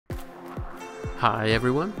Hi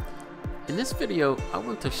everyone. In this video I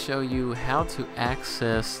want to show you how to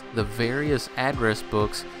access the various address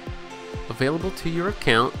books available to your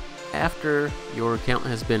account after your account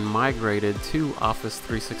has been migrated to Office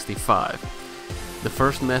 365. The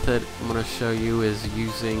first method I'm going to show you is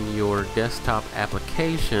using your desktop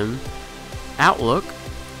application Outlook,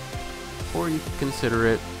 or you can consider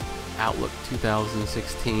it Outlook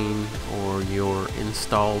 2016, or your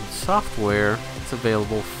installed software that's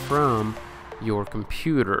available from your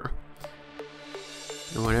computer.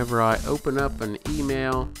 And whenever I open up an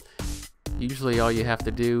email, usually all you have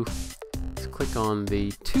to do is click on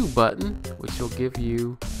the To button, which will give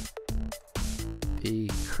you the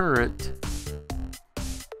current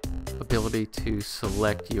ability to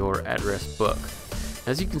select your address book.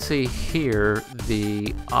 As you can see here,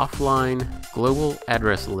 the offline global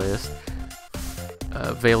address list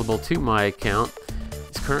available to my account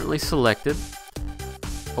is currently selected.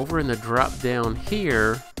 Over in the drop down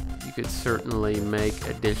here, you could certainly make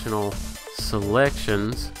additional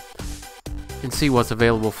selections and see what's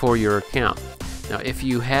available for your account. Now, if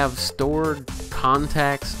you have stored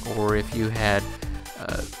contacts, or if you had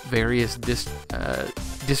various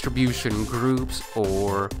distribution groups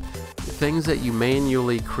or things that you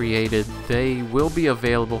manually created, they will be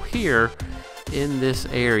available here in this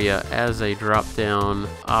area as a drop down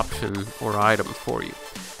option or item for you.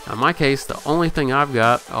 Now, in my case, the only thing I've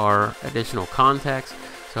got are additional contacts,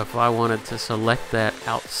 so if I wanted to select that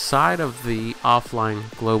outside of the offline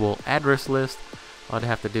global address list, all I'd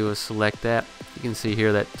have to do is select that. You can see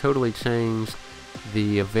here that totally changed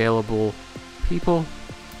the available people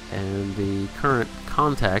and the current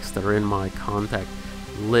contacts that are in my contact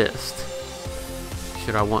list.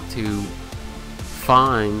 Should I want to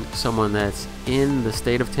find someone that's in the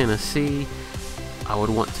state of Tennessee, I would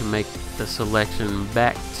want to make the selection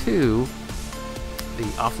back to the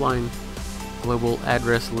offline global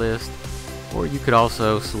address list, or you could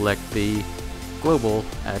also select the global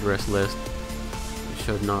address list. You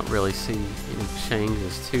should not really see any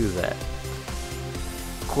changes to that.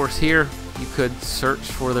 Of course, here you could search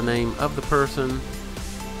for the name of the person,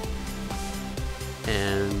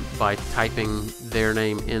 and by typing their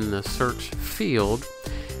name in the search field.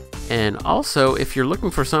 And also, if you're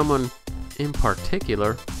looking for someone in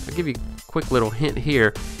particular, I'll give you a quick little hint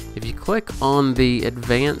here. If you click on the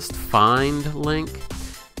advanced find link,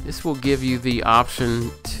 this will give you the option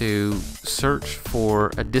to search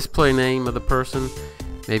for a display name of the person.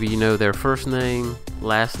 Maybe you know their first name,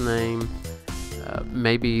 last name,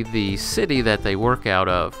 maybe the city that they work out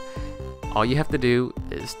of. All you have to do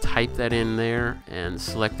is type that in there and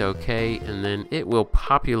select OK, and then it will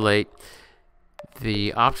populate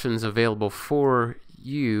the options available for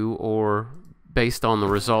you, or based on the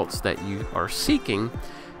results that you are seeking.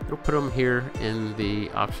 It'll put them here in the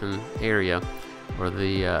option area, or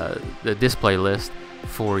the display list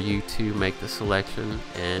for you to make the selection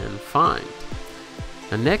and find.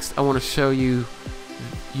 Now, next I want to show you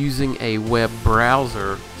using a web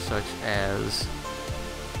browser such as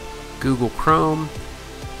Google Chrome,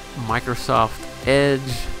 Microsoft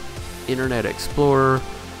Edge, Internet Explorer,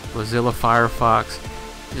 Mozilla Firefox.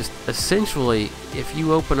 Just essentially, if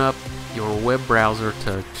you open up your web browser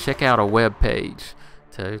to check out a web page,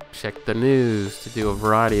 to check the news, to do a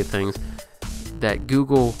variety of things, that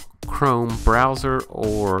Google Chrome browser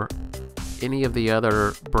or any of the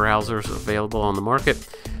other browsers available on the market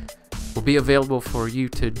will be available for you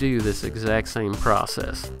to do this exact same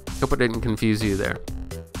process. Hope it didn't confuse you there.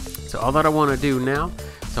 So all that I want to do now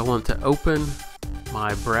is I want to open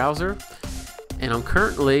my browser, and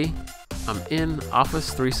I'm in Office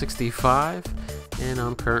 365, and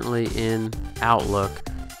I'm currently in Outlook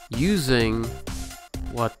using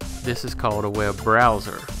what this is called a web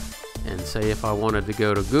browser. And say if I wanted to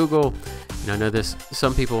go to Google, and I know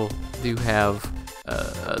some people do have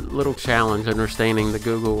a little challenge understanding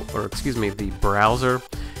the browser.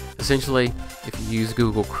 Essentially, if you use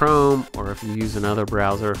Google Chrome, or if you use another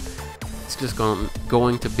browser, it's just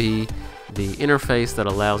going to be the interface that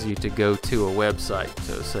allows you to go to a website.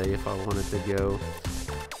 So say if I wanted to go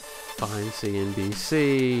find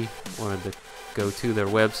CNBC, wanted to go to their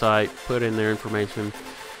website, put in their information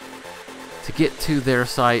to get to their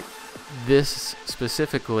site, this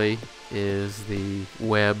specifically is the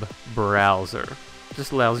web browser.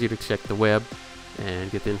 Just allows you to check the web and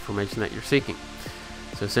get the information that you're seeking.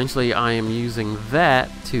 So essentially, I am using that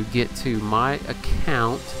to get to my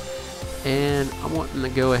account, and I'm wanting to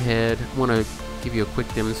go ahead. I want to give you a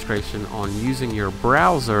quick demonstration on using your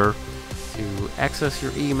browser to access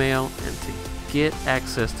your email and to get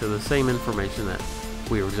access to the same information that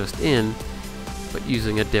we were just in, but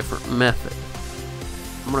using a different method.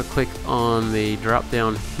 I'm going to click on the drop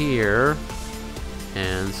down here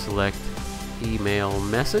and select email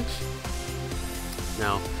message.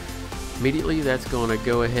 Now immediately that's going to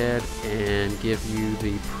go ahead and give you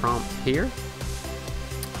the prompt here.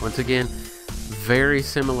 Once again, very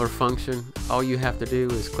similar function. All you have to do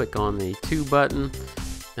is click on the to button.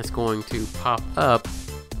 That's going to pop up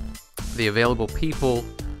the available people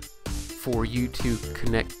for you to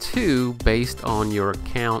connect to based on your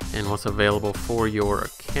account and what's available for your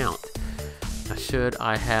account. Now, should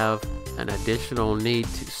I have an additional need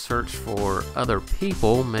to search for other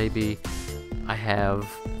people, maybe I have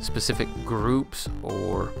specific groups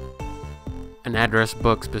or an address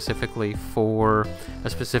book specifically for a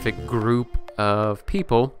specific group of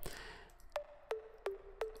people,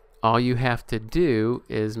 all you have to do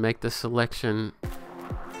is make the selection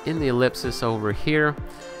in the ellipsis over here.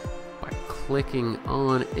 By clicking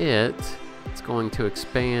on it, it's going to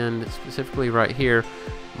expand specifically right here,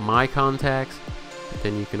 my contacts. But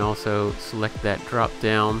then you can also select that drop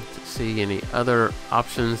down to see any other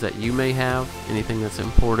options that you may have, anything that's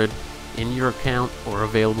imported in your account or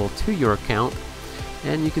available to your account.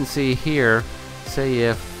 And you can see here, say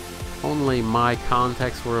if only my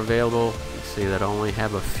contacts were available, you see that I only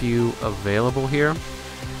have a few available here,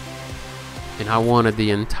 and I wanted the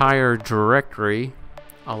entire directory.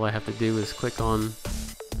 All I have to do is click on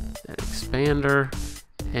that expander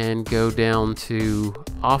and go down to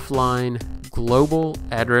offline global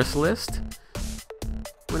address list.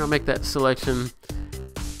 When I make that selection,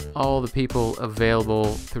 all the people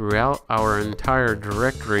available throughout our entire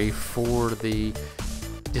directory for the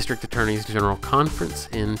District Attorney's General Conference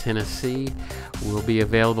in Tennessee will be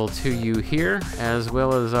available to you here, as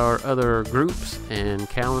well as our other groups and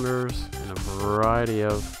calendars and a variety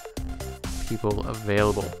of people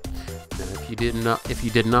available. Now, if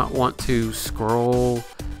you did not want to scroll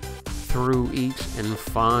through each and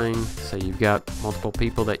find, say you've got multiple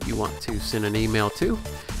people that you want to send an email to,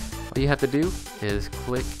 all you have to do is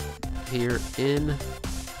click here in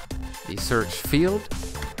the search field,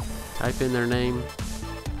 type in their name.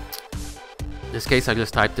 In this case, I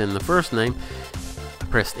just typed in the first name, I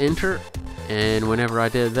pressed enter, and whenever I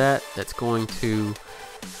did that, that's going to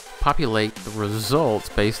populate the results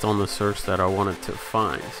based on the search that I wanted to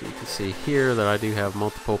find. So you can see here that I do have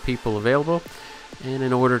multiple people available, and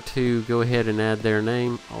in order to go ahead and add their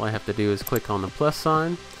name, all I have to do is click on the plus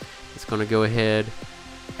sign. It's going to go ahead,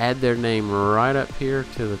 add their name right up here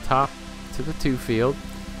to the top to the to field.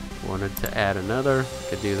 Wanted to add another,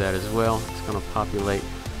 could do that as well. It's going to populate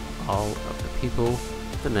all of the people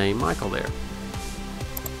with the name Michael there.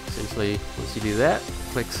 Essentially, once you do that,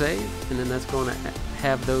 click save, and then that's going to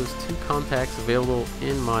have those two contacts available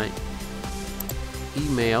in my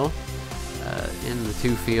email in the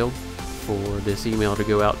to field for this email to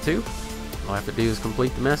go out to. All I have to do is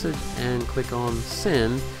complete the message and click on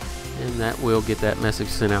send, and that will get that message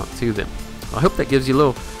sent out to them. I hope that gives you a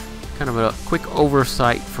little kind of a quick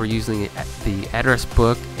oversight for using the address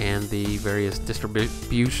book and the various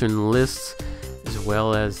distribution lists, as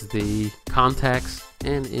well as the contacts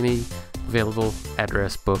and any available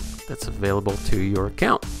address book that's available to your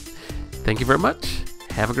account. Thank you very much.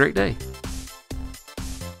 Have a great day.